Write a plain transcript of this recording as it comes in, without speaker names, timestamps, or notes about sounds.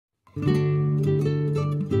We're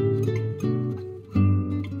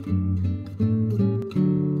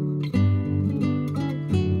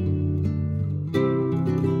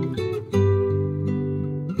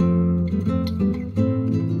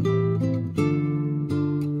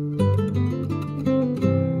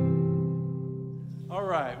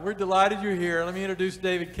delighted you're here. Let me introduce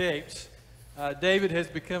David Capes. David has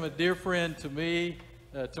become a dear friend to me,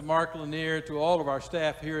 to Mark Lanier, to all of our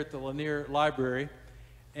staff here at the Lanier Library.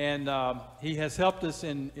 And he has helped us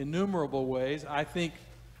in innumerable ways. I think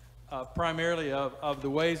primarily of the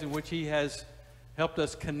ways in which he has helped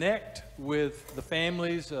us connect with the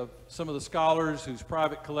families of some of the scholars whose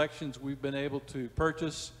private collections we've been able to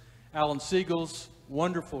purchase. Alan Siegel's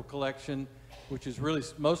wonderful collection, which is really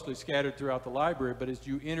mostly scattered throughout the library, but as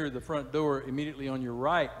you enter the front door, immediately on your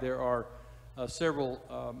right, there are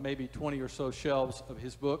several, maybe 20 or so shelves of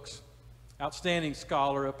his books. Outstanding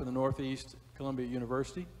scholar up in the Northeast, Columbia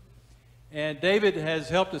University. And David has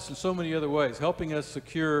helped us in so many other ways, helping us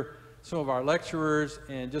secure some of our lecturers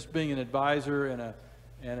and just being an advisor and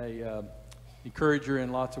a encourager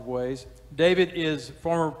in lots of ways. David is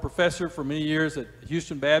former professor for many years at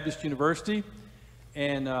Houston Baptist University,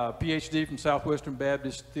 and PhD from Southwestern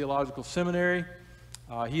Baptist Theological Seminary.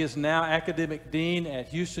 He is now academic dean at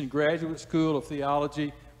Houston Graduate School of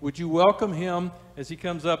Theology. Would you welcome him as he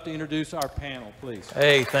comes up to introduce our panel, please?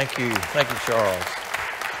 Hey, thank you. Thank you, Charles.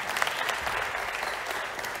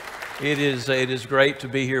 It is great to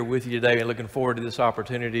be here with you today, and looking forward to this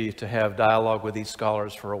opportunity to have dialogue with these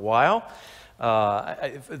scholars for a while.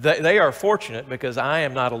 They are fortunate because I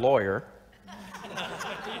am not a lawyer.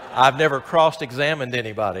 I've never cross-examined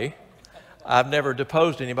anybody. I've never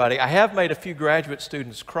deposed anybody. I have made a few graduate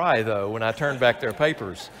students cry, though, when I turn back their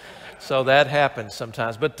papers. So that happens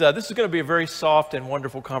sometimes. But this is going to be a very soft and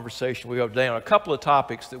wonderful conversation we have today on a couple of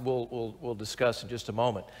topics that we'll discuss in just a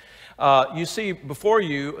moment. You see, before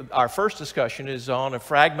you, our first discussion is on a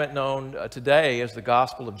fragment known today as the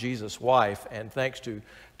Gospel of Jesus' Wife. And thanks to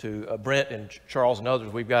Brent and Charles and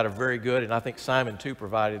others, we've got a very good, and I think Simon, too,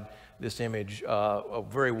 provided this image, a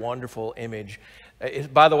very wonderful image.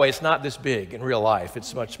 By the way, it's not this big in real life.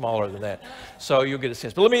 It's much smaller than that. So you'll get a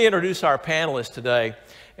sense. But let me introduce our panelists today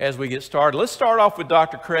as we get started. Let's start off with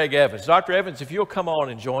Dr. Craig Evans. Dr. Evans, if you'll come on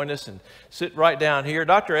and join us and sit right down here.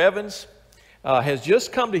 Dr. Evans has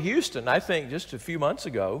just come to Houston, I think just a few months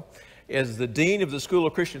ago, as the Dean of the School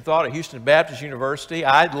of Christian Thought at Houston Baptist University.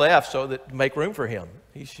 I left so that to make room for him.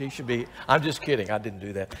 He should be, I'm just kidding, I didn't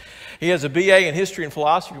do that. He has a BA in History and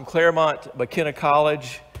Philosophy from Claremont McKenna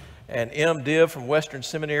College, an MDiv from Western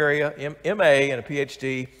Seminary, MA and a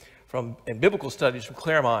PhD in Biblical Studies from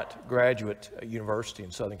Claremont Graduate University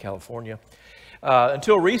in Southern California.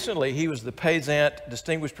 Until recently, he was the Payzant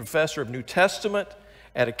Distinguished Professor of New Testament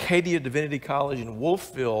at Acadia Divinity College in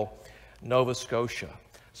Wolfville, Nova Scotia.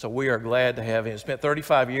 So we are glad to have him. He spent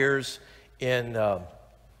 35 years in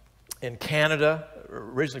Canada,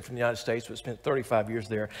 originally from the United States, but spent 35 years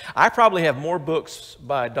there. I probably have more books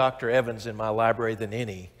by Dr. Evans in my library than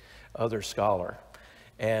any other scholar.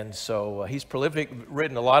 And so he's prolific,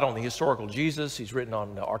 written a lot on the historical Jesus. He's written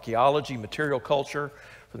on archaeology, material culture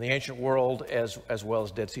from the ancient world, as well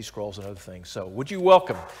as Dead Sea Scrolls and other things. So would you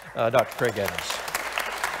welcome Dr. Craig Evans?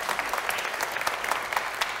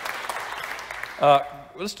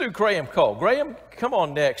 Let's do Graham Cole. Graham, come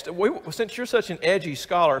on next. Since you're such an edgy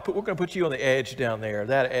scholar, we're going to put you on the edge down there,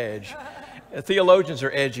 that edge. Theologians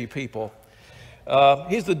are edgy people.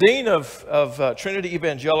 He's the Dean of Trinity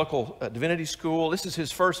Evangelical Divinity School. This is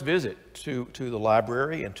his first visit to the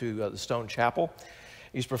library and to the Stone Chapel.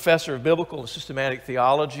 He's professor of biblical and systematic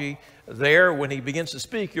theology. There, when he begins to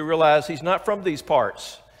speak, you realize he's not from these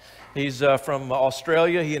parts. He's from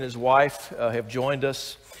Australia. He and his wife have joined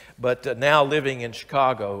us, but now living in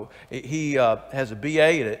Chicago. He has a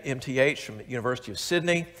BA at MTH from the University of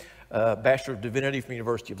Sydney, Bachelor of Divinity from the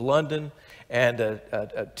University of London, and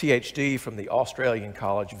a THD from the Australian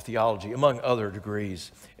College of Theology, among other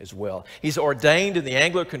degrees as well. He's ordained in the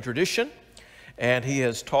Anglican tradition, and he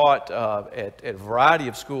has taught at a variety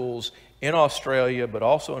of schools in Australia, but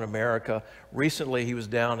also in America. Recently, he was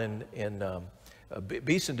down in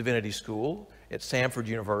Beeson Divinity School at Samford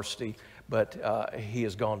University, but he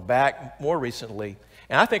has gone back more recently.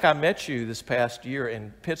 And I think I met you this past year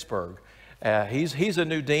in Pittsburgh. He's a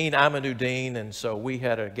new dean, I'm a new dean, and so we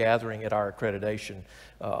had a gathering at our accreditation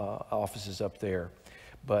offices up there.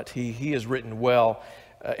 But he has written well,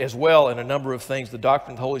 as well in a number of things. The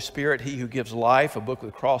Doctrine of the Holy Spirit, He Who Gives Life, a book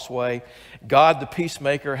with Crossway. God the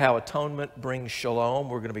Peacemaker, How Atonement Brings Shalom.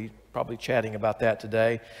 We're going to be probably chatting about that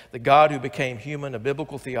today. The God Who Became Human, a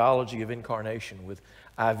biblical theology of incarnation with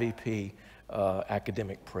IVP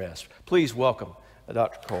academic press. Please welcome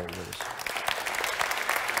Dr. Cole with us.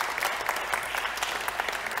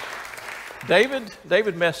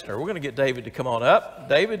 David Moessner. We're going to get David to come on up.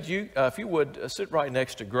 David, if you would sit right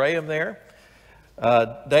next to Graham there.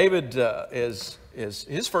 David is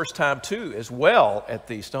his first time too as well at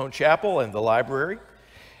the Stone Chapel and the library.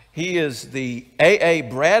 He is the A.A.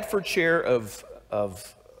 Bradford Chair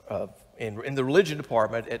in the Religion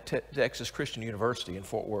Department at Texas Christian University in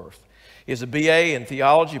Fort Worth. He has a B.A. in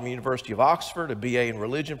Theology from the University of Oxford, a B.A. in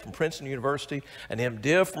Religion from Princeton University, an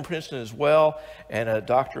M.Div. from Princeton as well, and a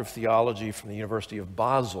Doctor of Theology from the University of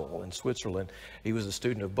Basel in Switzerland. He was a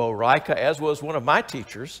student of Bo Rika, as was one of my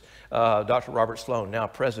teachers, Dr. Robert Sloan, now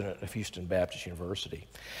president of Houston Baptist University.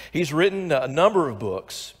 He's written a number of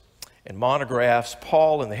books and monographs: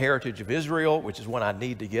 Paul and the Heritage of Israel, which is one I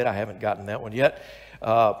need to get. I haven't gotten that one yet.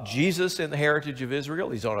 Jesus and the Heritage of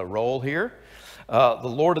Israel. He's on a roll here. The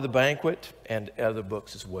Lord of the Banquet, and other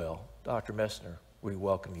books as well. Dr. Moessner, we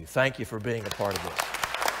welcome you. Thank you for being a part of this.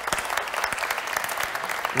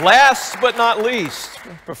 Last but not least,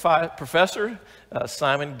 Professor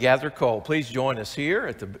Simon Gathercole. Please join us here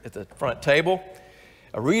at the front table.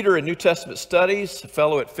 A reader in New Testament studies, a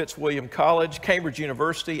fellow at Fitzwilliam College, Cambridge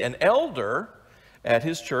University, an elder at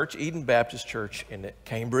his church, Eden Baptist Church in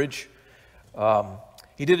Cambridge.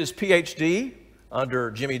 He did his PhD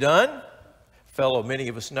under Jimmy Dunn, fellow many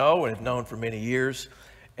of us know and have known for many years,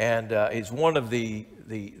 and he's one of the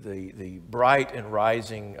bright and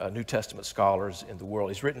rising New Testament scholars in the world.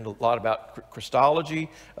 He's written a lot about Christology,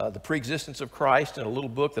 the preexistence of Christ, in a little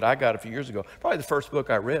book that I got a few years ago, probably the first book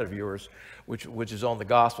I read of yours, which is on the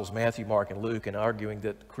Gospels, Matthew, Mark, and Luke, and arguing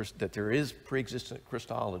that there is preexistent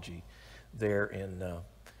Christology there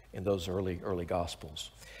in those early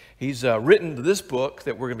Gospels. He's written this book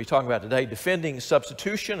that we're going to be talking about today, Defending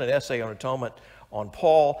Substitution, an essay on atonement on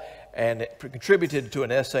Paul, and it contributed to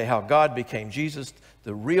an essay, How God Became Jesus,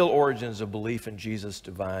 the Real Origins of Belief in Jesus'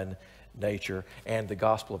 Divine Nature, and the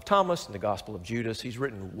Gospel of Thomas and the Gospel of Judas. He's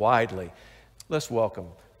written widely. Let's welcome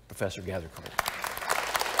Professor Gathercole.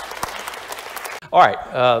 All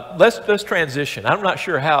right, let's transition. I'm not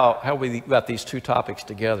sure how we got these two topics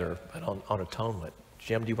together, but on atonement.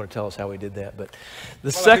 Jim, do you want to tell us how we did that? But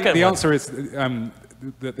the answer is,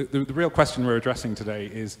 the real question we're addressing today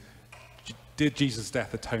is, did Jesus'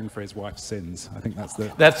 death atone for his wife's sins? I think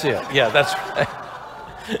that's it. Yeah, that's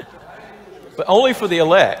but only for the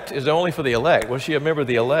elect. Is only for the elect. Was she a member of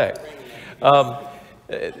the elect?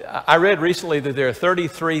 I read recently that there are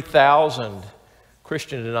 33,000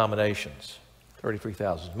 Christian denominations.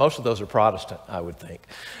 33,000. Most of those are Protestant, I would think.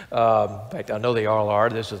 In fact, I know they all are.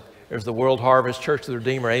 There's the World Harvest Church of the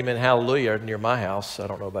Redeemer, Amen, Hallelujah, near my house. I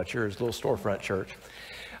don't know about yours, little storefront church.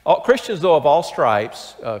 Christians, though, of all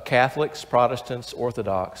stripes, Catholics, Protestants,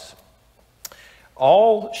 Orthodox,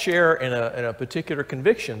 all share in a particular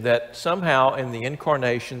conviction that somehow in the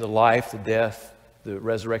incarnation, the life, the death, the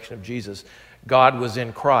resurrection of Jesus, God was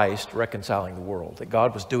in Christ reconciling the world, that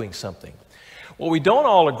God was doing something. What we don't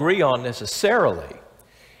all agree on necessarily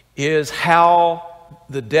is how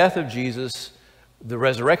the death of Jesus, the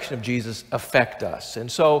resurrection of Jesus, affect us.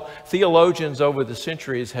 And so theologians over the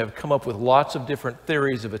centuries have come up with lots of different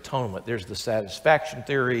theories of atonement. There's the satisfaction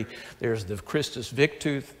theory, there's the Christus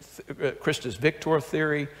Victor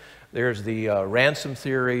theory, there's the ransom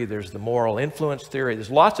theory, there's the moral influence theory. There's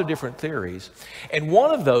lots of different theories. And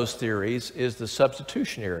one of those theories is the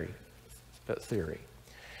substitutionary theory.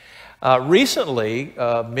 Recently,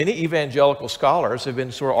 many evangelical scholars have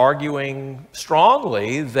been sort of arguing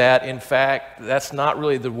strongly that, in fact, that's not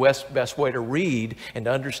really the best way to read and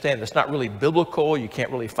to understand. It's not really biblical. You can't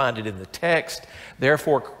really find it in the text.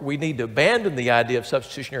 Therefore, we need to abandon the idea of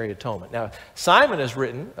substitutionary atonement. Now, Simon has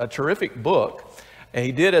written a terrific book, and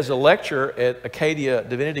he did as a lecture at Acadia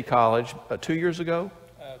Divinity College 2 years ago?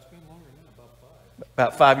 It's been longer than that,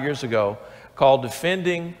 about 5 years ago, called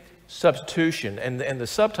Defending Substitution, and the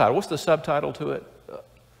subtitle, what's the subtitle to it?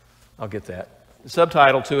 I'll get that. The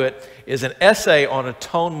subtitle to it is an essay on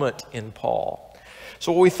atonement in Paul.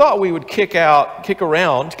 So we thought we would kick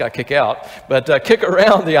around the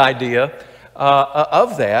idea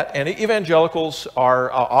of that, and evangelicals are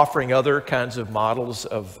offering other kinds of models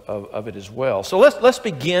of it as well. So let's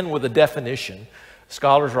begin with a definition.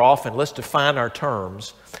 Scholars are often, let's define our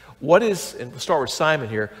terms. What is, and we'll start with Simon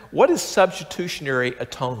here, what is substitutionary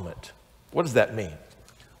atonement? What does that mean?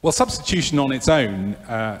 Well, substitution on its own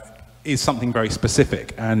is something very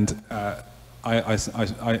specific, and I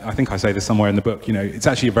think I say this somewhere in the book. You know, it's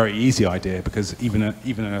actually a very easy idea because even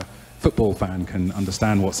a football fan can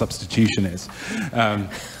understand what substitution is. I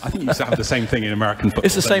think you used to have the same thing in American football.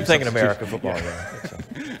 It's the same thing in American football,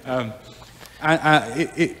 yeah.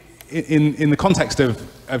 In the context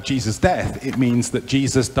of Jesus' death, it means that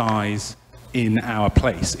Jesus dies in our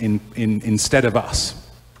place, instead of us.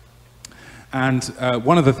 And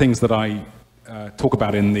one of the things that I talk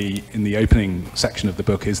about in the opening section of the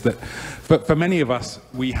book is that for many of us,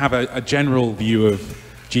 we have a general view of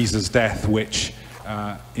Jesus' death, which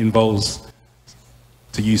involves,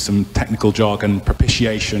 to use some technical jargon,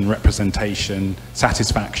 propitiation, representation,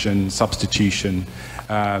 satisfaction, substitution,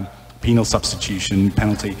 penal substitution,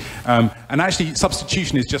 penalty. And actually,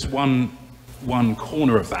 substitution is just one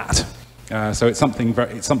corner of that. So it's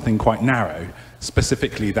something quite narrow,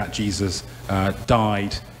 specifically that Jesus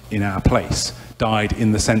died in our place, died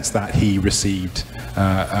in the sense that he received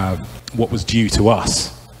what was due to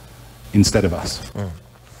us instead of us.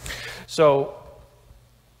 So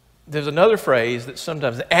there's another phrase that's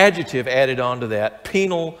sometimes an adjective added onto that,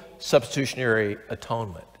 penal substitutionary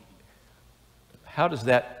atonement. How does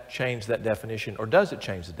that change that definition, or does it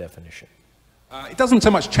change the definition? It doesn't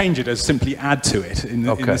so much change it as simply add to it, in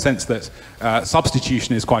the sense that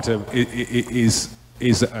substitution is quite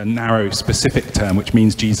is a narrow, specific term, which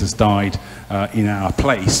means Jesus died in our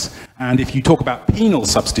place. And if you talk about penal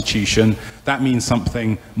substitution, that means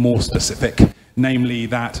something more specific, namely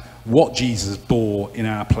that what Jesus bore in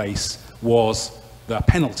our place was the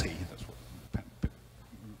penalty.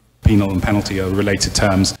 Penal and penalty are related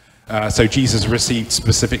terms. So Jesus received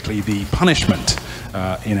specifically the punishment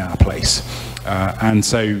in our place. And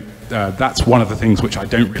so that's one of the things which I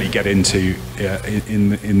don't really get into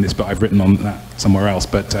in this book. I've written on that somewhere else,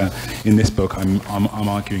 but in this book I'm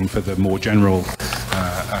arguing for the more general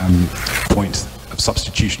point of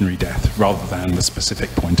substitutionary death rather than the specific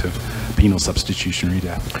point of penal substitutionary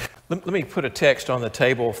death. Let me put a text on the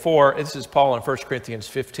table for, this is Paul in 1 Corinthians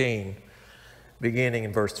 15, beginning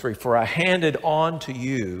in verse 3. For I handed on to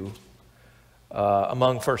you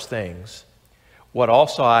among first things what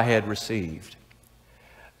also I had received,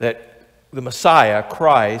 that the Messiah,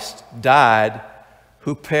 Christ, died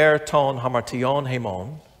huper ton hamartion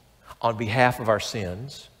hemon, on behalf of our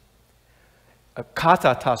sins,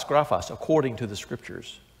 kata tas graphos, according to the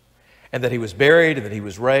Scriptures, and that he was buried and that he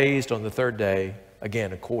was raised on the third day,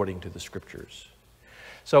 again, according to the Scriptures.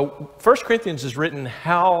 So 1 Corinthians is written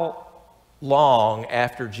how long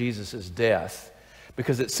after Jesus' death?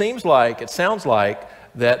 Because it sounds like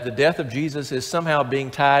that the death of Jesus is somehow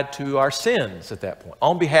being tied to our sins at that point,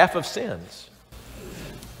 on behalf of sins.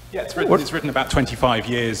 Yeah, it's written about 25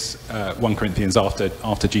 years, 1 Corinthians,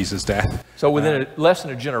 after Jesus' death. So within less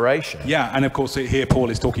than a generation. Yeah, and of course here Paul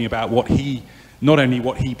is talking about not only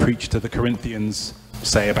what he preached to the Corinthians,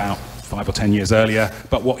 say about 5 or 10 years earlier,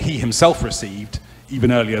 but what he himself received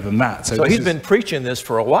even earlier than that. So he's been preaching this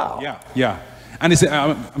for a while. Yeah, yeah. And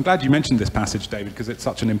I'm glad you mentioned this passage, David, because it's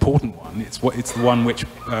such an important one. It's the one which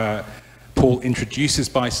Paul introduces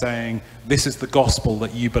by saying, this is the gospel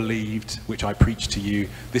that you believed, which I preached to you.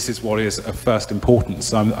 This is what is of first importance.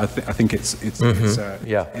 So I think it's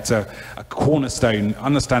a cornerstone.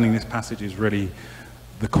 Understanding this passage is really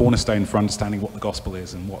the cornerstone for understanding what the gospel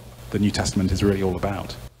is and what the New Testament is really all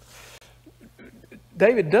about.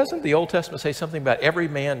 David, doesn't the Old Testament say something about every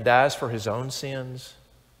man dies for his own sins?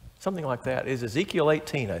 Something like that. Is Ezekiel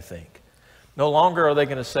 18, I think. No longer are they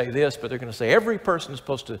going to say this, but they're going to say every person is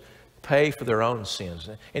supposed to pay for their own sins.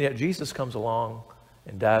 And yet Jesus comes along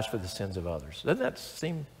and dies for the sins of others. Doesn't that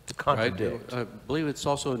seem to contradict? Right. I believe it's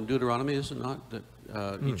also in Deuteronomy, is it not? That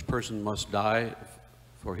each person must die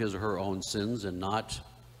for his or her own sins and not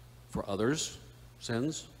for others'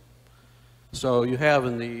 sins. So you have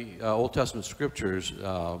in the Old Testament scriptures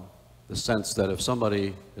the sense that if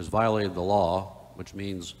somebody has violated the law, which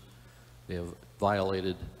means they have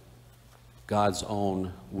violated God's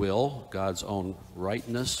own will, God's own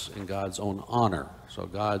rightness, and God's own honor. So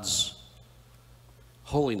God's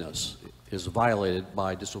holiness is violated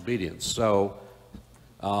by disobedience. So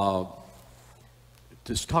to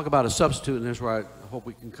talk about a substitute, and here's where I hope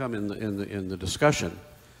we can come in the discussion.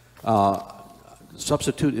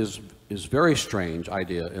 Substitute is very strange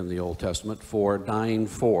idea in the Old Testament for dying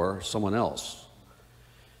for someone else.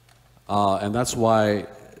 And that's why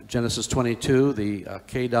Genesis 22, the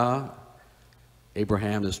Kedah,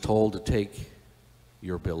 Abraham is told to take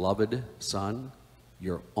your beloved son,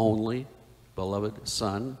 your only beloved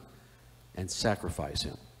son, and sacrifice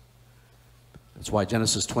him. That's why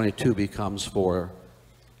Genesis 22 becomes for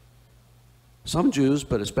some Jews,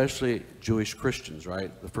 but especially Jewish Christians,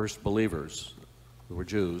 right? The first believers who were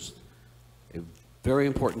Jews, a very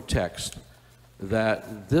important text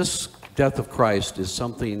that this death of Christ is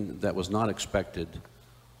something that was not expected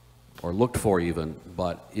or looked for even,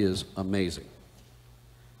 but is amazing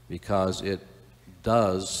because it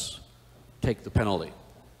does take the penalty.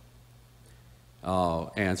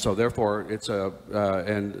 And so therefore, it's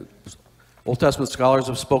and Old Testament scholars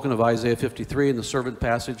have spoken of Isaiah 53 in the servant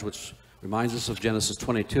passage, which reminds us of Genesis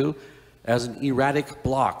 22, as an erratic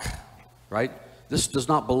block, right? This does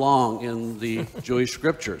not belong in the Jewish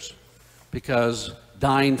scriptures, because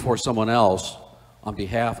dying for someone else on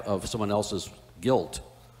behalf of someone else's guilt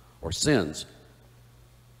or sins,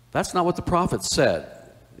 that's not what the prophets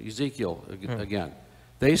said. Ezekiel, again.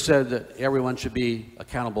 They said that everyone should be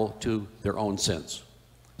accountable to their own sins.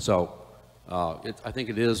 So I think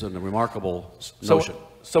it is a remarkable notion.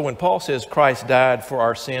 So when Paul says Christ died for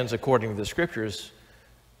our sins according to the scriptures,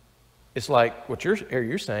 it's like what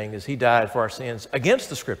you're saying is he died for our sins against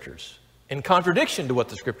the scriptures, in contradiction to what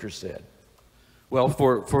the scriptures said. Well,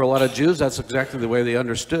 for a lot of Jews, that's exactly the way they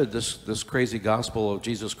understood this crazy gospel of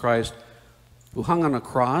Jesus Christ, who hung on a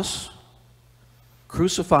cross,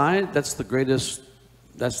 crucified. That's the greatest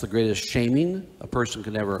shaming a person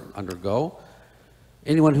can ever undergo.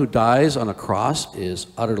 Anyone who dies on a cross is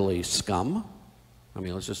utterly scum. I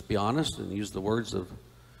mean, let's just be honest and use the words of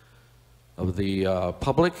the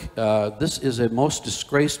public. This is a most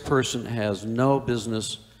disgraced person, has no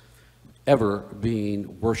business ever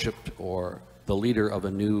being worshipped or the leader of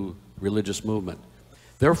a new religious movement.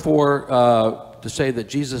 Therefore, to say that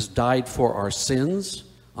Jesus died for our sins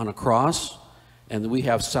on a cross, and that we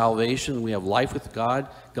have salvation, we have life with God.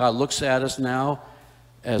 God looks at us now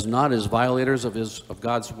as not as violators of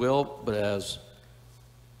God's will, but as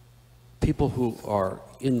people who are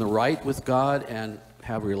in the right with God and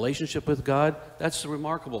have a relationship with God. It's a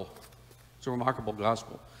remarkable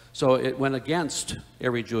gospel. So it went against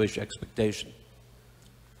every Jewish expectation.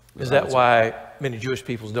 Is that why many Jewish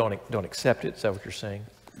peoples don't accept it? Is that what you're saying?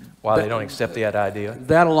 Why they don't accept that idea?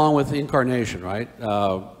 That, along with incarnation, right?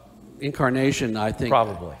 Incarnation, I think.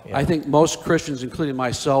 Probably. Yeah. I think most Christians, including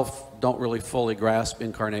myself, don't really fully grasp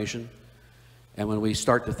incarnation. And when we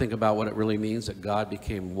start to think about what it really means that God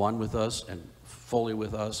became one with us and fully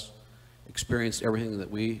with us, experienced everything that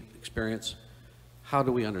we experience, how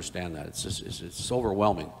do we understand that? It's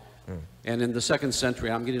overwhelming. And in the 2nd century,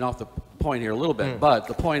 I'm getting off the point here a little bit, but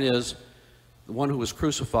the point is, the one who was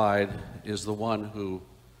crucified is the one who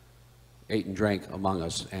ate and drank among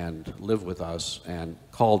us and lived with us and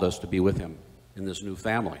called us to be with him in this new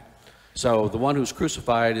family. So the one who's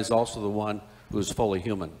crucified is also the one who is fully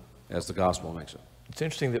human, as the gospel makes it. It's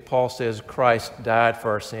interesting that Paul says Christ died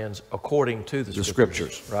for our sins according to the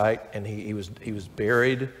scriptures, right? And he was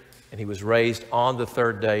buried and he was raised on the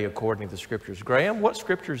 3rd day according to the scriptures. Graham, what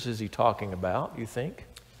scriptures is he talking about, you think?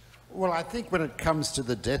 Well, I think when it comes to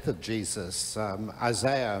the death of Jesus,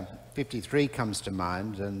 Isaiah 53 comes to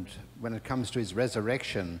mind, and when it comes to his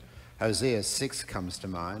resurrection, Hosea 6 comes to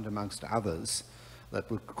mind, amongst others, that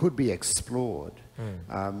could be explored.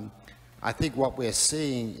 I think what we're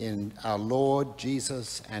seeing in our Lord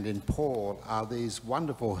Jesus and in Paul are these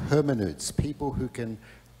wonderful hermeneutes, people who can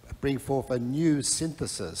bring forth a new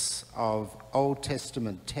synthesis of Old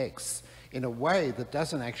Testament texts in a way that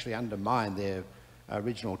doesn't actually undermine their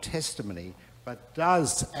original testimony, but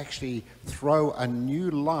does actually throw a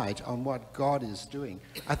new light on what God is doing.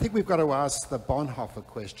 I think we've got to ask the Bonhoeffer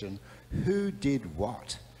question, who did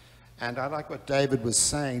what? And I like what David was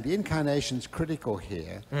saying. The incarnation's critical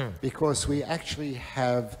here because we actually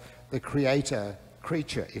have the creator,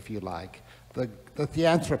 if you like, the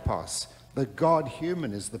theanthropos, the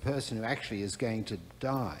God-human is the person who actually is going to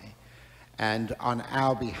die, and on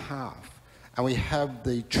our behalf. And we have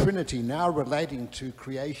the Trinity now relating to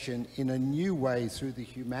creation in a new way through the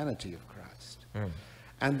humanity of Christ.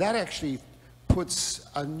 And that actually puts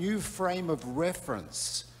a new frame of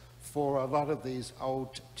reference for a lot of these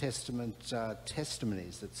Old Testament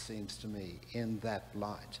testimonies, it seems to me, in that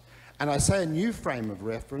light. And I say a new frame of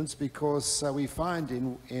reference because we find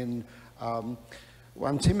in 1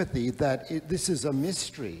 Timothy that this is a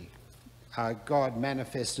mystery, God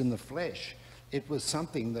manifest in the flesh. It was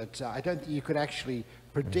something that I don't think you could actually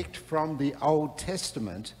predict from the Old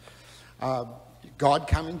Testament. God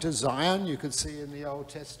coming to Zion, you could see in the Old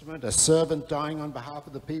Testament. A servant dying on behalf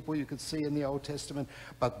of the people, you could see in the Old Testament.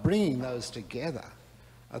 But bringing those together,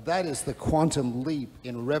 that is the quantum leap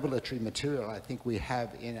in revelatory material I think we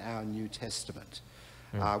have in our New Testament,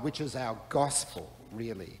 which is our gospel,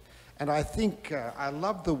 really. And I think I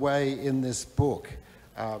love the way in this book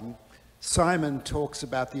Simon talks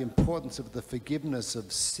about the importance of the forgiveness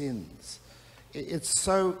of sins. It's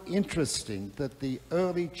so interesting that the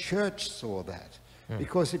early church saw that.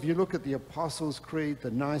 Because if you look at the Apostles' Creed,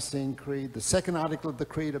 the Nicene Creed, the second article of the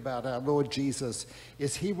Creed about our Lord Jesus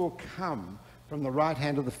is he will come from the right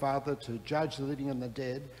hand of the Father to judge the living and the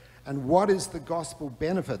dead. And what is the gospel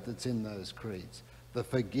benefit that's in those creeds? The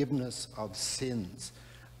forgiveness of sins.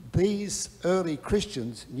 These early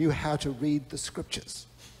Christians knew how to read the scriptures.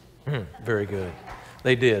 Very good.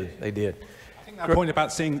 They did. They did. I think that point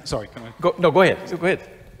about seeing, sorry, can I? Go ahead. Go ahead.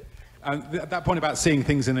 That point about seeing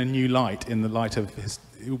things in a new light, in the light of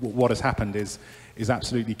what has happened, is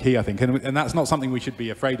absolutely key, I think. And that's not something we should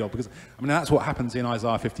be afraid of, because, I mean, that's what happens in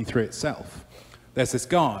Isaiah 53 itself. There's this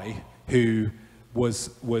guy who was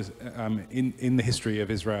in the history of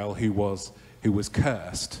Israel who was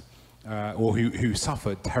cursed, or who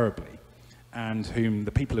suffered terribly, and whom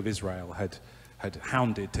the people of Israel had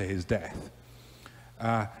hounded to his death.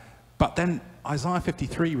 But then Isaiah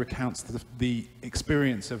 53 recounts the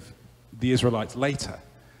experience of the Israelites later.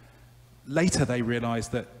 Later they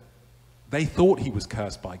realized that they thought he was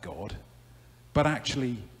cursed by God, but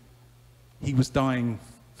actually he was dying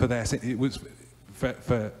for their sin. It was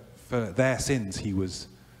for their sins he was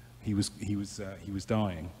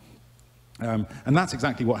dying. And that's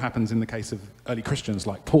exactly what happens in the case of early Christians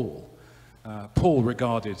like Paul. Paul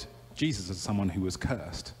regarded Jesus as someone who was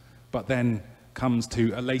cursed, but then comes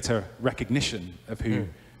to a later recognition of who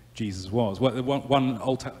Jesus was. One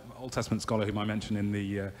Old Testament scholar whom I mentioned in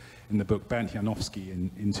the book, Bernd Janowski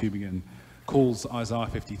in Tübingen, calls Isaiah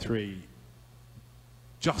 53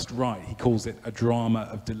 just right. He calls it a drama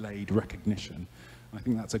of delayed recognition. I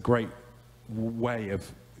think that's a great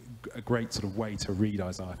sort of way to read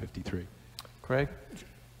Isaiah 53. Craig?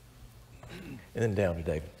 And then down to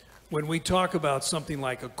David. When we talk about something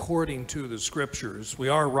like according to the scriptures, we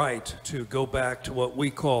are right to go back to what we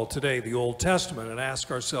call today the Old Testament and ask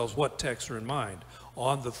ourselves what texts are in mind.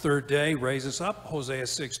 On the third day, raise us up, Hosea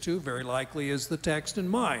 6:2 very likely is the text in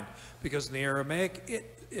mind, because in the Aramaic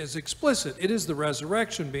it is explicit. It is the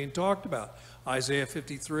resurrection being talked about. Isaiah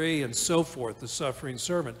 53 and so forth, the suffering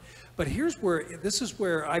servant. But this is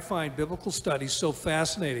where I find biblical studies so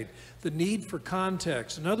fascinating. The need for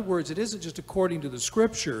context. In other words, it isn't just according to the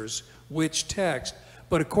scriptures, which text,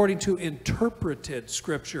 but according to interpreted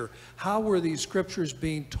scripture. How were these scriptures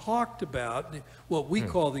being talked about, what we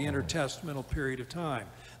call the intertestamental period of time?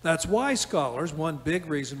 That's why scholars, one big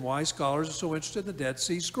reason why scholars are so interested in the Dead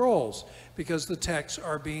Sea Scrolls, because the texts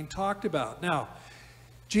are being talked about. Now,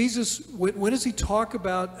 Jesus, when does he talk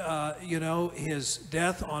about, his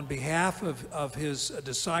death on behalf of his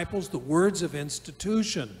disciples? The words of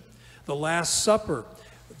institution, the Last Supper.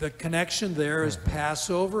 The connection there is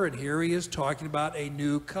Passover, and here he is talking about a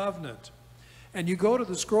new covenant. And you go to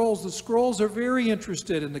the scrolls are very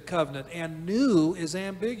interested in the covenant, and new is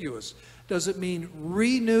ambiguous. Does it mean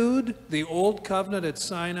renewed, the old covenant at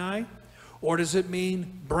Sinai, or does it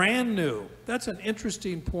mean brand new? That's an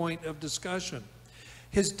interesting point of discussion.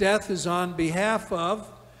 His death is on behalf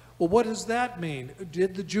of, well, what does that mean?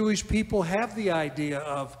 Did the Jewish people have the idea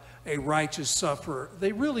of a righteous sufferer?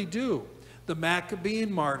 They really do. The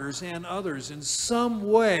Maccabean martyrs and others, in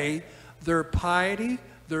some way, their piety,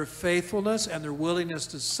 their faithfulness, and their willingness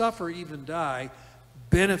to suffer, even die,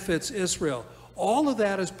 benefits Israel. All of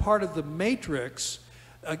that is part of the matrix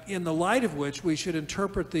in the light of which we should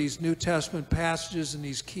interpret these New Testament passages in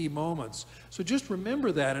these key moments. So just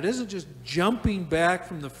remember that. It isn't just jumping back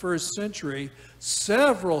from the first century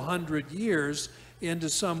several hundred years into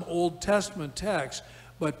some Old Testament text,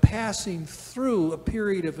 but passing through a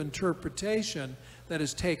period of interpretation that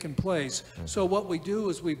has taken place. So what we do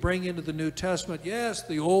is we bring into the New Testament, yes,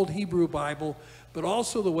 the old Hebrew Bible, but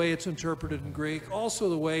also the way it's interpreted in Greek,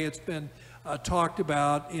 also the way it's been talked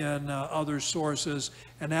about in other sources,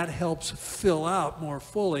 and that helps fill out more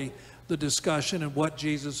fully the discussion and what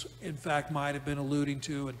Jesus, in fact, might have been alluding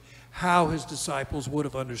to and how his disciples would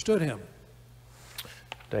have understood him.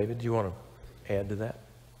 David, do you want to add to that?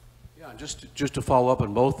 Yeah, just to follow up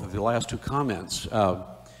on both of the last two comments.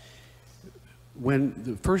 When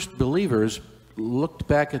the first believers looked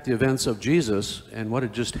back at the events of Jesus and what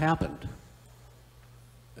had just happened,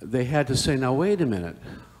 they had to say, now wait a minute.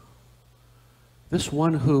 This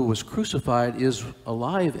one who was crucified is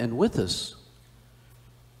alive and with us.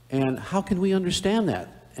 And how can we understand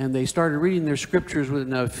that? And they started reading their scriptures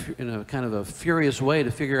in a kind of a furious way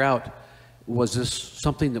to figure out, was this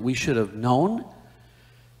something that we should have known?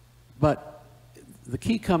 But the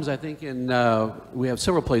key comes, I think, in, we have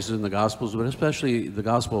several places in the Gospels, but especially the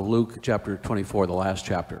Gospel of Luke, chapter 24, the last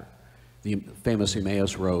chapter, the famous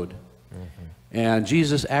Emmaus Road. And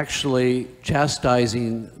Jesus actually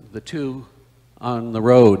chastising the two on the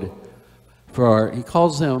road he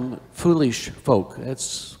calls them foolish folk.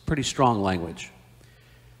 That's pretty strong language.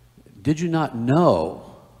 Did you not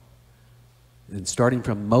know, and starting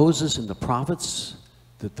from Moses and the prophets,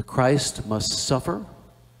 that the Christ must suffer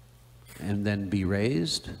and then be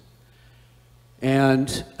raised? And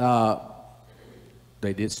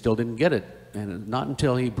they still didn't get it. And not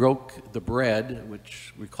until he broke the bread,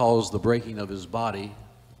 which recalls the breaking of his body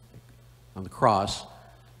on the cross,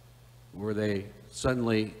 were they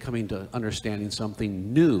suddenly coming to understanding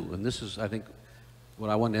something new. And this is, I think, what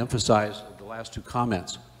I want to emphasize in the last two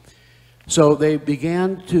comments. So they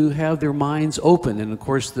began to have their minds open. And of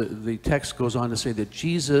course, the text goes on to say that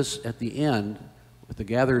Jesus, at the end, with the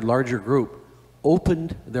gathered larger group,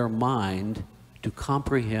 opened their mind to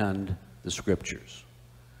comprehend the Scriptures.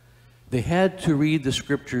 They had to read the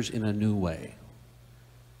Scriptures in a new way.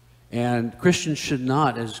 And Christians should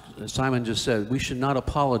not, as Simon just said, we should not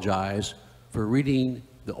apologize for reading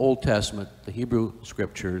the Old Testament, the Hebrew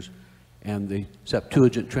Scriptures, and the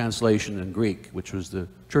Septuagint translation in Greek, which was the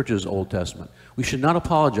church's Old Testament. We should not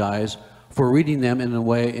apologize for reading them in a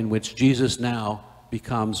way in which Jesus now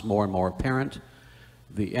becomes more and more apparent.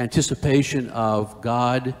 The anticipation of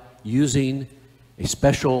God using a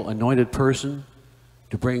special anointed person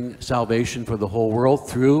to bring salvation for the whole world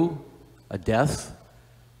through a death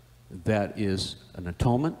that is an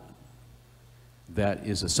atonement, that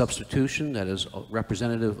is a substitution, that is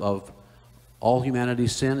representative of all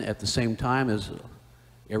humanity's sin at the same time as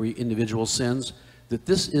every individual sins, that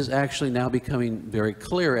this is actually now becoming very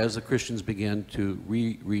clear as the Christians begin to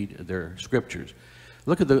reread their Scriptures.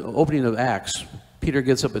 Look at the opening of Acts. Peter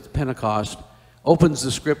gets up at Pentecost, opens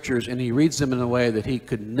the Scriptures, and he reads them in a way that he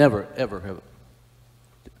could never, ever have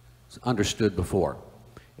understood before.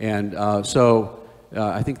 And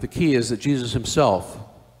I think the key is that Jesus himself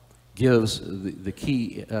gives the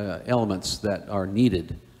key elements that are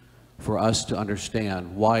needed for us to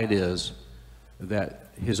understand why it is that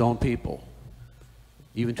his own people,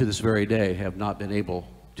 even to this very day, have not been able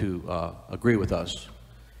to agree with us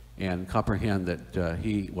and comprehend that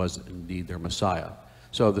he was indeed their Messiah.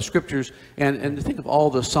 So the Scriptures, and to think of all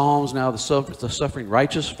the Psalms now, the suffering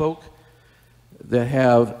righteous folk that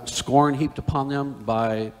have scorn heaped upon them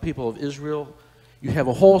by people of Israel. You have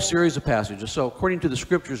a whole series of passages. So according to the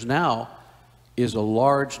Scriptures now is a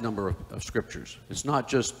large number of Scriptures. It's not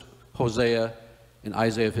just Hosea and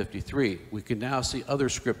Isaiah 53. We can now see other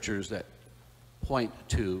Scriptures that point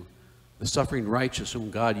to the suffering righteous whom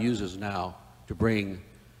God uses now to bring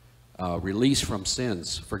release from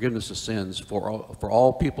sins, forgiveness of sins for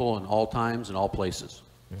all people in all times and all places.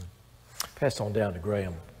 Pass on down to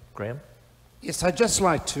Graham. Graham? Yes, I'd just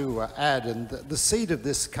like to add, and the seed of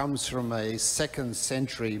this comes from a 2nd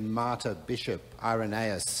century martyr bishop,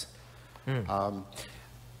 Irenaeus. And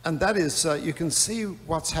that is, you can see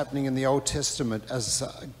what's happening in the Old Testament as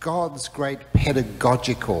God's great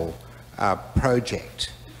pedagogical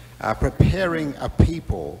project, preparing a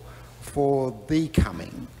people for the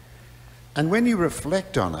coming. And when you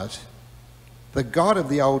reflect on it, the God of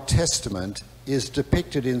the Old Testament is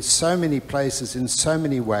depicted in so many places, in so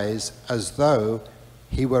many ways, as though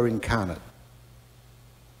he were incarnate.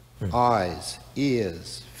 Eyes,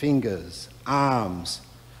 ears, fingers, arms,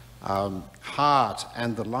 heart,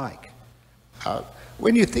 and the like.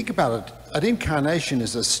 When you think about it, an incarnation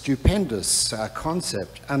is a stupendous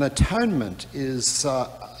concept. An atonement is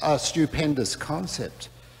a stupendous concept.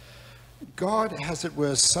 God, as it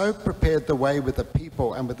were, so prepared the way with the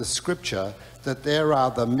people and with the Scripture that there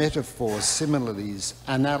are the metaphors, similes,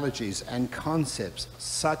 analogies, and concepts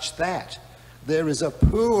such that there is a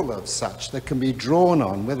pool of such that can be drawn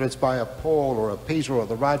on, whether it's by a Paul or a Peter or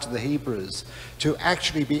the writer of the Hebrews, to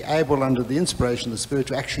actually be able, under the inspiration of the Spirit,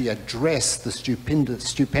 to actually address the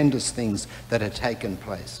stupendous things that had taken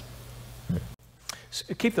place.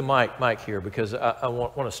 So keep the mic here, because I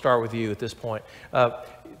want to start with you at this point.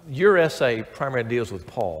 Your essay primarily deals with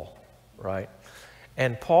Paul, right?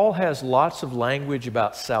 And Paul has lots of language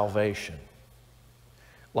about salvation,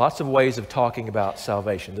 lots of ways of talking about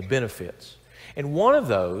salvation, the benefits. And one of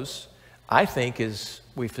those, I think,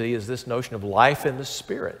 we see is this notion of life in the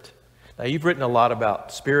Spirit. Now, you've written a lot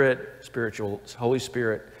about Spirit, spiritual, Holy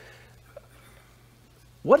Spirit.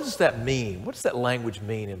 What does that mean? What does that language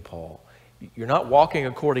mean in Paul? You're not walking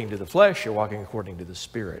according to the flesh, you're walking according to the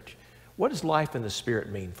Spirit. What does life in the Spirit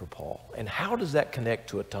mean for Paul? And how does that connect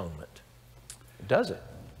to atonement? Does it?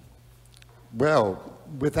 Well,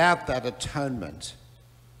 without that atonement,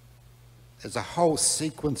 there's a whole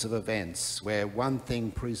sequence of events where one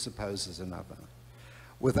thing presupposes another.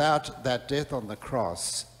 Without that death on the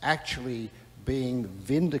cross actually being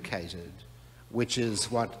vindicated, which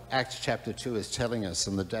is what Acts chapter 2 is telling us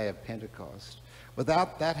on the day of Pentecost,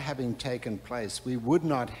 without that having taken place, we would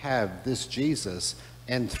not have this Jesus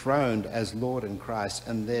enthroned as Lord and Christ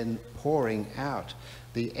and then pouring out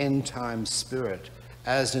the end-time Spirit,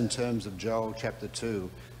 as in terms of Joel chapter 2,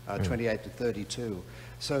 28 to 32.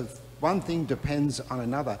 So one thing depends on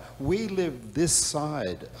another. We live this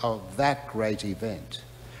side of that great event.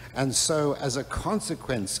 And so as a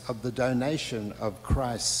consequence of the donation of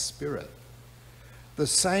Christ's Spirit, the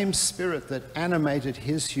same Spirit that animated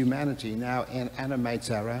his humanity now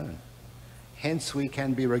animates our own. Hence we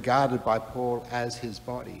can be regarded by Paul as his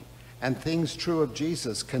body. And things true of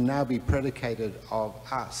Jesus can now be predicated of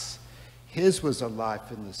us. His was a life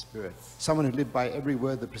in the Spirit, someone who lived by every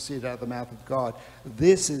word that proceeded out of the mouth of God.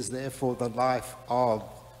 This is therefore the life of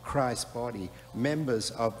Christ's body,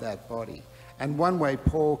 members of that body. And one way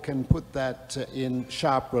Paul can put that in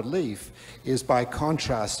sharp relief is by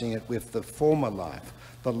contrasting it with the former life,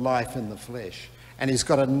 the life in the flesh. And he's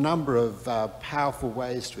got a number of powerful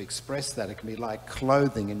ways to express that. It can be like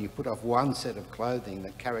clothing, and you put off one set of clothing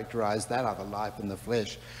that characterized that other life in the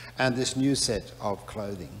flesh, and this new set of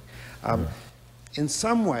clothing. In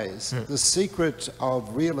some ways, the secret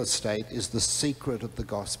of real estate is the secret of the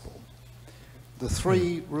gospel. The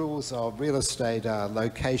three rules of real estate are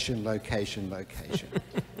location, location, location.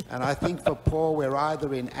 And I think for Paul, we're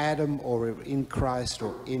either in Adam or we're in Christ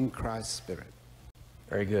or in Christ's Spirit.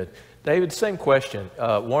 Very good. David, same question.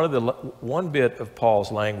 One bit of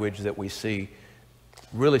Paul's language that we see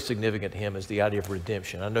really significant to him is the idea of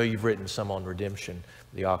redemption. I know you've written some on redemption,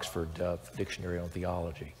 the Oxford Dictionary on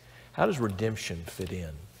Theology. How does redemption fit in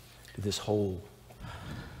to this whole?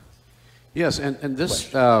 Yes, and this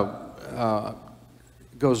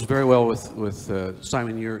goes very well with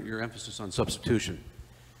Simon, your emphasis on substitution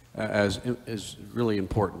is really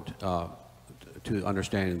important to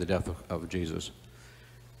understanding the death of Jesus.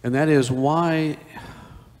 And that is, why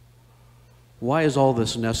is all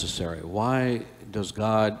this necessary? Why does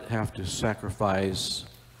God have to sacrifice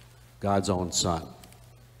God's own Son?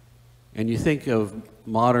 And you think of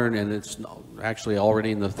modern, and it's actually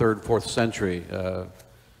already in the 3rd, 4th century,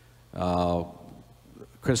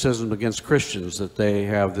 criticism against Christians that they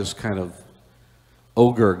have this kind of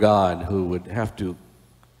ogre God who would have to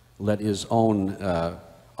let his own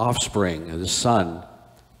offspring, his son,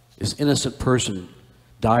 this innocent person,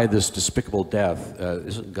 die this despicable death.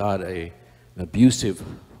 Isn't God an abusive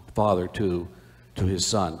father to his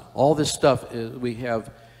son? All this stuff we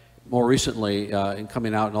have more recently in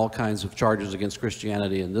coming out in all kinds of charges against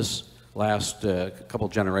Christianity in this last couple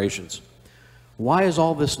generations. Why is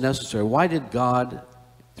all this necessary? Why did God,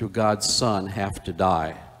 through God's Son, have to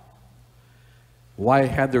die? Why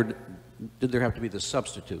did there have to be the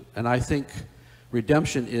substitute? And I think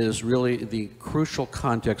redemption is really the crucial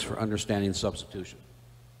context for understanding substitution.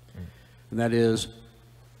 And that is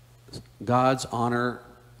God's honor,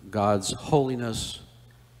 God's holiness,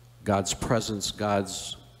 God's presence,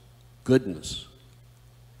 God's goodness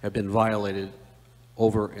have been violated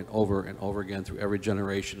over and over and over again through every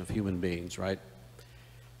generation of human beings, right?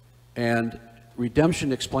 And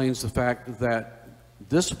redemption explains the fact that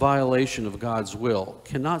this violation of God's will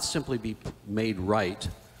cannot simply be made right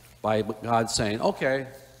by God saying, okay,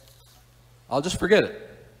 I'll just forget it.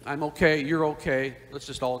 I'm okay, you're okay, let's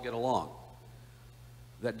just all get along.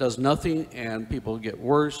 That does nothing, and people get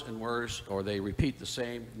worse and worse, or they repeat the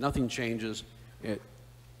same, nothing changes.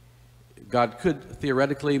 God could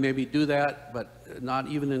theoretically maybe do that, but not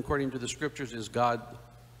even according to the scriptures is God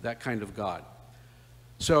that kind of God.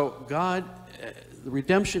 So God, the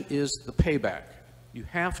redemption is the payback. You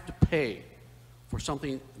have to pay for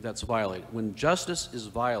something that's violated. When justice is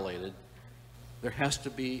violated, there has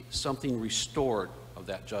to be something restored of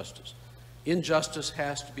that justice. Injustice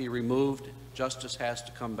has to be removed. Justice has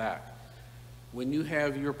to come back. When you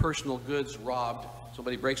have your personal goods robbed,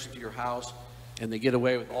 somebody breaks into your house and they get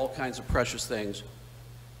away with all kinds of precious things,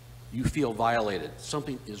 you feel violated.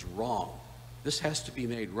 Something is wrong. This has to be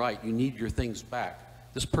made right. You need your things back.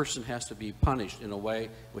 This person has to be punished in a way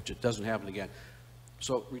which it doesn't happen again.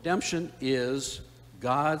 So redemption is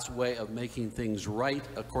God's way of making things right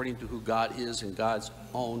according to who God is in God's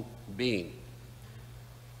own being.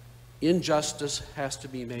 Injustice has to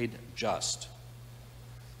be made just.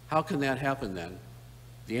 How can that happen then?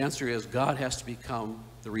 The answer is God has to become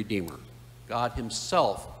the Redeemer. God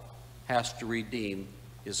himself has to redeem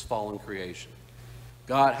his fallen creation.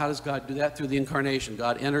 God, how does God do that? Through the incarnation.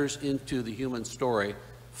 God enters into the human story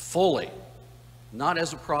fully, not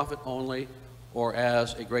as a prophet only or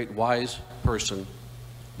as a great wise person,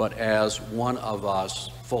 but as one of us,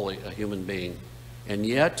 fully a human being. And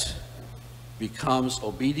yet becomes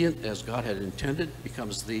obedient as God had intended,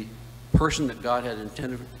 becomes the person that God had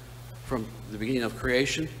intended from the beginning of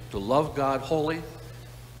creation, to love God wholly,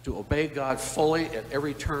 to obey God fully at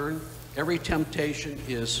every turn. Every temptation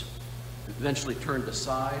is eventually turned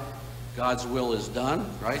aside, God's will is done,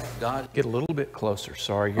 right? God. Get a little bit closer.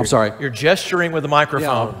 Sorry. I'm sorry. You're gesturing with the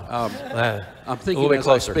microphone. Yeah, I'm thinking a little bit as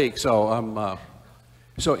closer. I speak.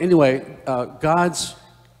 So anyway, God's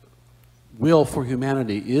will for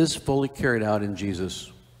humanity is fully carried out in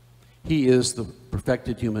Jesus. He is the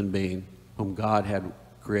perfected human being whom God had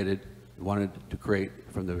created, wanted to create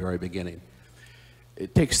from the very beginning.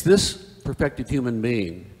 It takes this perfected human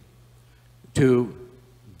being to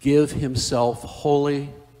give himself wholly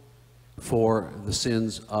for the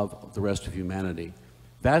sins of the rest of humanity.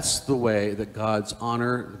 That's the way that God's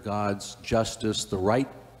honor, God's justice, the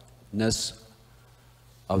rightness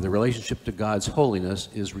of the relationship to God's holiness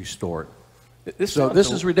is restored. This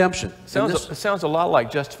is redemption. It sounds a lot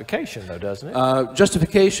like justification, though, doesn't it?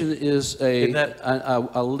 Justification is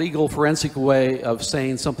a legal forensic way of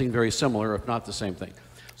saying something very similar, if not the same thing.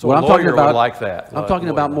 So what I'm talking about, would like that. I'm talking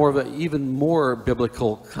about more of an even more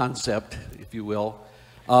biblical concept, if you will,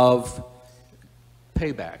 of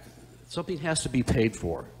payback. Something has to be paid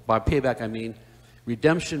for. By payback, I mean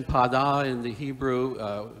redemption, pada in the Hebrew,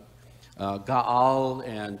 ga'al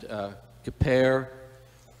and kippur.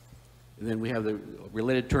 And then we have the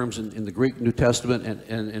related terms in the Greek New Testament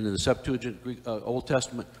and in the Septuagint Greek Old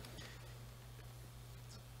Testament.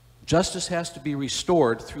 Justice has to be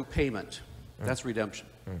restored through payment. That's redemption.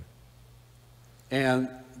 And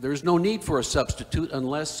there's no need for a substitute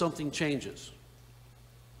unless something changes.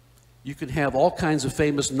 You can have all kinds of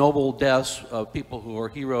famous noble deaths of people who are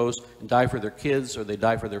heroes and die for their kids, or they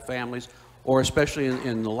die for their families, or especially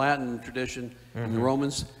in the Latin tradition, in the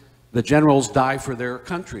Romans, the generals die for their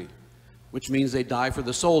country, which means they die for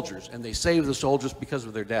the soldiers, and they save the soldiers because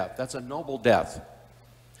of their death. That's a noble death.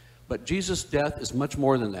 But Jesus' death is much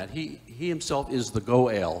more than that. He himself is the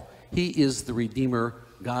Goel. He is the Redeemer,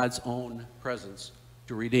 God's own presence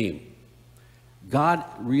to redeem. God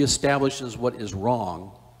reestablishes what is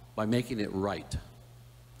wrong by making it right.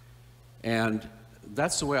 And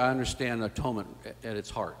that's the way I understand atonement at its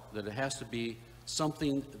heart, that it has to be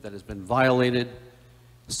something that has been violated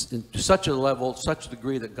to such a level, such a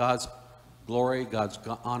degree that God's glory, God's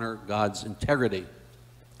honor, God's integrity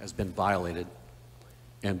has been violated.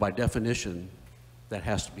 And by definition, that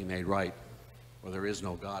has to be made right, or there is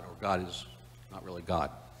no God, or God is not really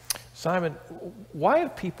God. Simon, why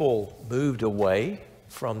have people moved away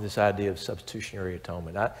from this idea of substitutionary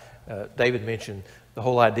atonement? David mentioned the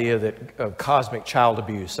whole idea that of cosmic child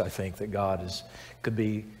abuse, I think, that God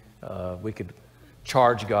we could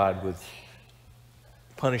charge God with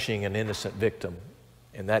punishing an innocent victim,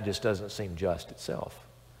 and that just doesn't seem just itself.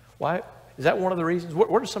 Why? Is that one of the reasons? What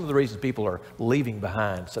are some of the reasons people are leaving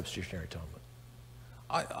behind substitutionary atonement?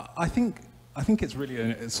 I think it's really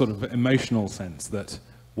a sort of emotional sense that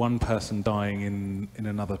one person dying in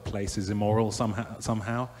another place is immoral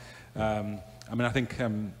somehow. I mean, I think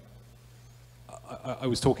I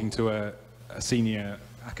was talking to a senior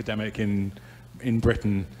academic in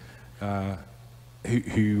Britain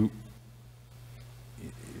who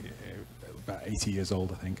about 80 years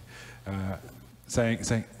old, I think,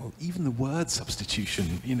 saying, well, even the word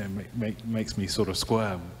substitution, makes me sort of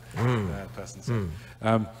squirm. That person said.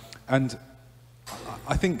 And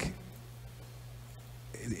I think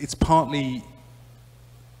it's partly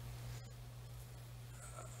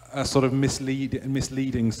a sort of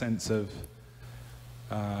misleading sense of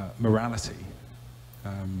morality,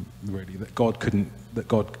 really, that God couldn't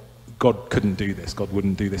do this. God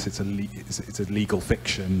wouldn't do this. It's a legal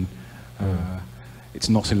fiction. It's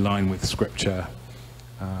not in line with Scripture.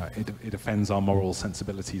 It offends our moral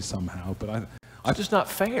sensibilities somehow. But it's just not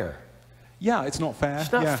fair. Yeah, it's not fair.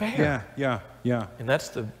 It's not fair. Yeah. And that's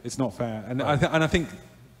the. It's not fair. And I think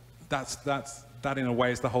that in a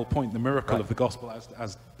way is the whole point. The miracle of the gospel,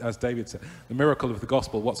 as David said, the miracle of the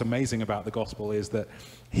gospel. What's amazing about the gospel is that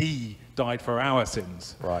He died for our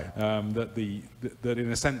sins. Right. That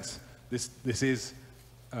in a sense this is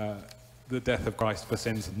the death of Christ for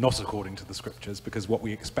sins, not according to the Scriptures, because what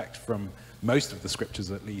we expect from most of the Scriptures,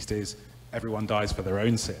 at least, is everyone dies for their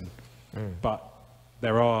own sin. But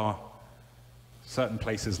there are certain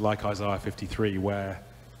places like Isaiah 53 where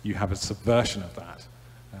you have a subversion of that.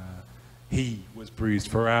 He was bruised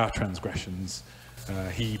for our transgressions.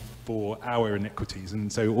 He bore our iniquities.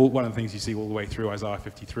 And so one of the things you see all the way through Isaiah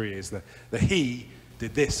 53 is that He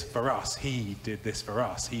did this for us. He did this for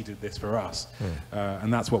us. He did this for us.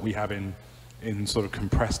 And that's what we have in sort of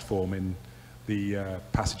compressed form in the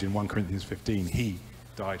passage in 1 Corinthians 15. He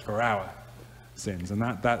died for our sins. And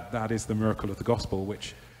that is the miracle of the gospel,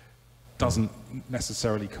 which doesn't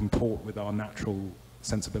necessarily comport with our natural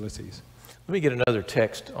sensibilities. Let me get another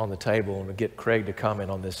text on the table and get Craig to comment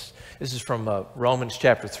on this. This is from Romans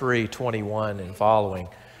chapter 3, 21 and following.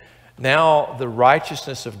 Now the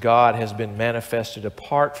righteousness of God has been manifested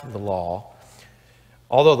apart from the law,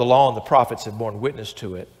 although the law and the prophets have borne witness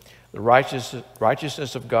to it. The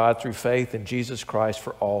righteousness of God through faith in Jesus Christ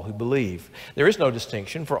for all who believe. There is no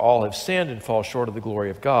distinction, for all have sinned and fall short of the glory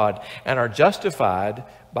of God, and are justified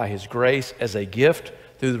by His grace as a gift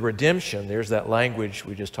through the redemption. There's that language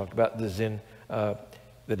we just talked about that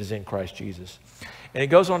is in Christ Jesus. And it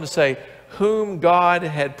goes on to say, whom God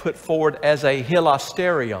had put forward as a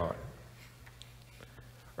hilasterion.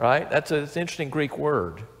 Right? That's an interesting Greek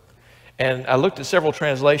word. And I looked at several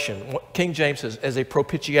translations. King James says, as a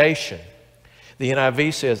propitiation. The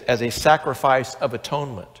NIV says, as a sacrifice of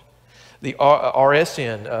atonement. The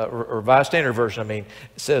RSN, or Revised Standard Version,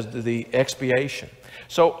 says the expiation.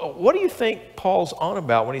 So what do you think Paul's on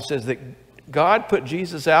about when he says that God put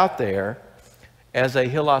Jesus out there as a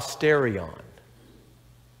hilasterion?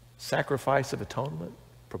 Sacrifice of atonement,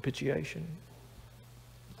 propitiation?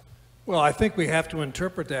 Well, I think we have to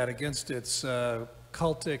interpret that against its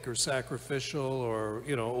cultic or sacrificial or,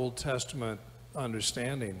 Old Testament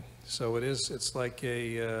understanding. So it's like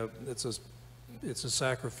it's a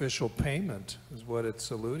sacrificial payment is what it's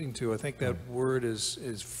alluding to. I think that word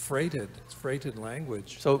is freighted. It's freighted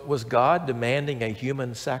language. So was God demanding a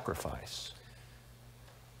human sacrifice?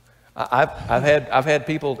 I've had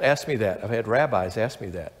people ask me that. I've had rabbis ask me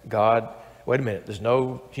that. God, wait a minute, there's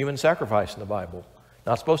no human sacrifice in the Bible.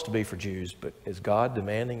 Not supposed to be for Jews, but is God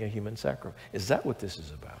demanding a human sacrifice? Is that what this is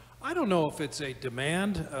about? I don't know if it's a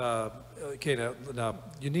demand. Okay, now,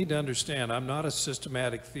 you need to understand, I'm not a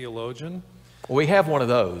systematic theologian. Well, we have one of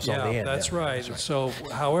those on the end. That's right. So,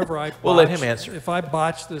 however we'll let him answer. If I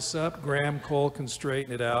botch this up, Graham Cole can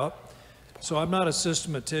straighten it out. So I'm not a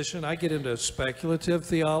systematician. I get into speculative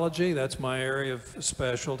theology. That's my area of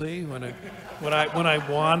specialty. When I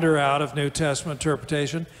wander out of New Testament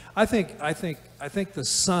interpretation, I think the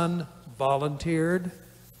Son volunteered.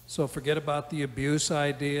 So forget about the abuse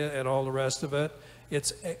idea and all the rest of it.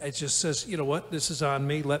 It just says, you know what? This is on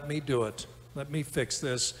me. Let me do it. Let me fix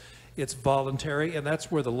this. It's voluntary, and that's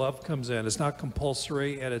where the love comes in. It's not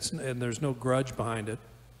compulsory, and there's no grudge behind it.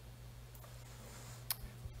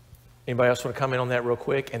 Anybody else want to comment on that real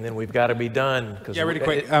quick? And then we've got to be done. Yeah, really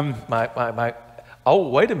quick. Oh,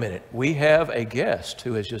 wait a minute. We have a guest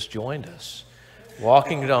who has just joined us.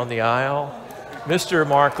 Walking down the aisle, Mr.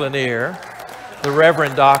 Mark Lanier, the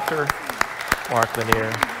Reverend Dr. Mark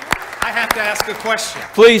Lanier. I have to ask a question.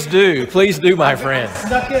 Please do, my friend. I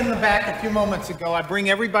snuck in the back a few moments ago. I bring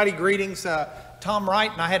everybody greetings. Tom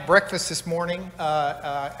Wright and I had breakfast this morning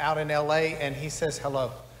out in LA, and he says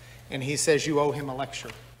hello. And he says you owe him a lecture.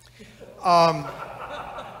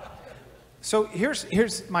 So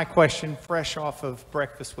here's my question, fresh off of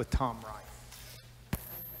breakfast with Tom Wright.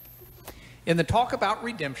 In the talk about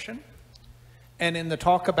redemption and in the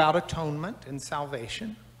talk about atonement and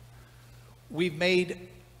salvation, we've made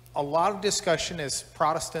a lot of discussion, as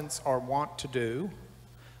Protestants are wont to do,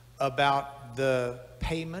 about the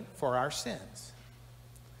payment for our sins.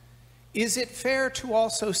 Is it fair to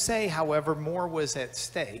also say, however, more was at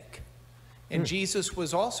stake? And Jesus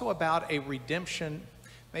was also about a redemption,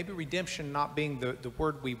 maybe redemption not being the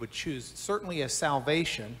word we would choose, certainly a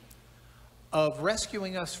salvation of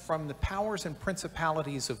rescuing us from the powers and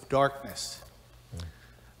principalities of darkness.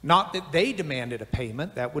 Not that they demanded a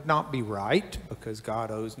payment, that would not be right, because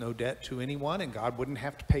God owes no debt to anyone and God wouldn't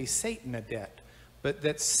have to pay Satan a debt. But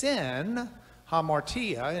that sin,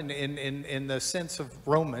 hamartia, in the sense of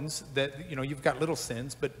Romans, that, you've got little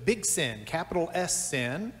sins, but big sin, capital S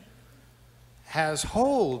sin, has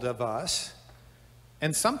hold of us,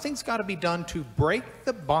 and something's got to be done to break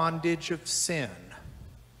the bondage of sin.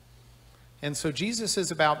 And so Jesus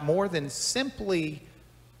is about more than simply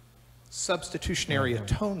substitutionary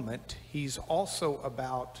atonement. He's also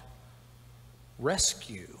about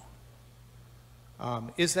rescue.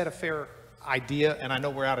 Is that a fair idea? And I know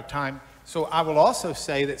we're out of time. So I will also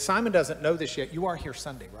say that Simon doesn't know this yet. You are here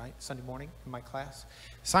Sunday, right? Sunday morning in my class?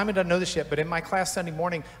 Simon doesn't know this yet, but in my class Sunday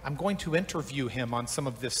morning, I'm going to interview him on some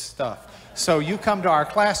of this stuff. So you come to our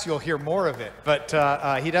class, you'll hear more of it. But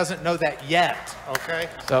he doesn't know that yet, okay?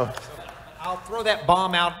 So I'll throw that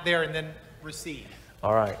bomb out there and then recede.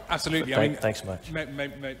 All right. Absolutely. Thanks so much.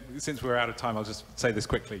 Since we're out of time, I'll just say this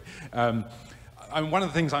quickly. One of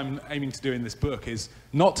the things I'm aiming to do in this book is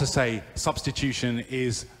not to say substitution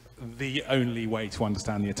is the only way to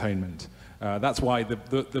understand the atonement. That's why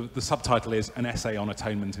the subtitle is An Essay on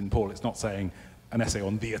Atonement in Paul. It's not saying an essay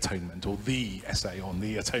on the atonement or the essay on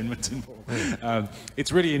the atonement in Paul.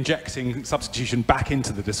 It's really injecting substitution back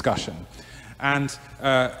into the discussion. And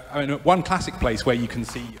one classic place where you can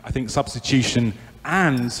see, I think, substitution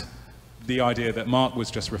and the idea that Mark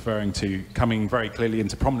was just referring to coming very clearly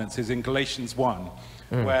into prominence is in Galatians 1,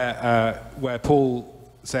 where Paul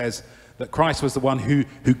says that Christ was the one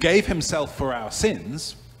who gave himself for our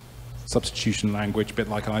sins, substitution language, a bit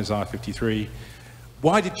like Isaiah 53.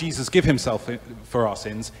 Why did Jesus give himself for our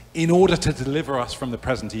sins? In order to deliver us from the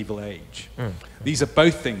present evil age. These are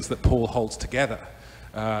both things that Paul holds together.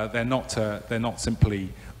 They're not simply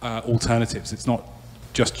alternatives. It's not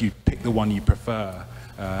just you pick the one you prefer.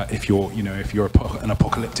 If you're an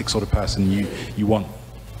apocalyptic sort of person, you want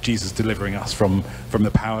Jesus delivering us from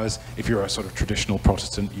the powers. If you're a sort of traditional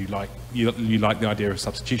Protestant, you like the idea of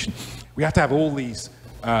substitution. We have to have all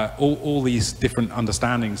these different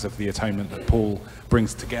understandings of the atonement that Paul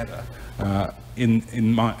brings together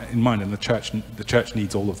in mind, and the church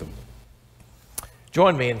needs all of them.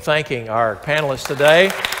 Join me in thanking our panelists today.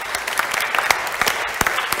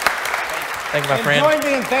 Thank you, my friend. Join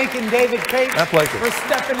me in thanking David Cates My pleasure. for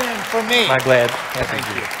stepping in for me. I'm glad. Thank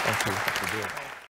you. Thank you for doing it.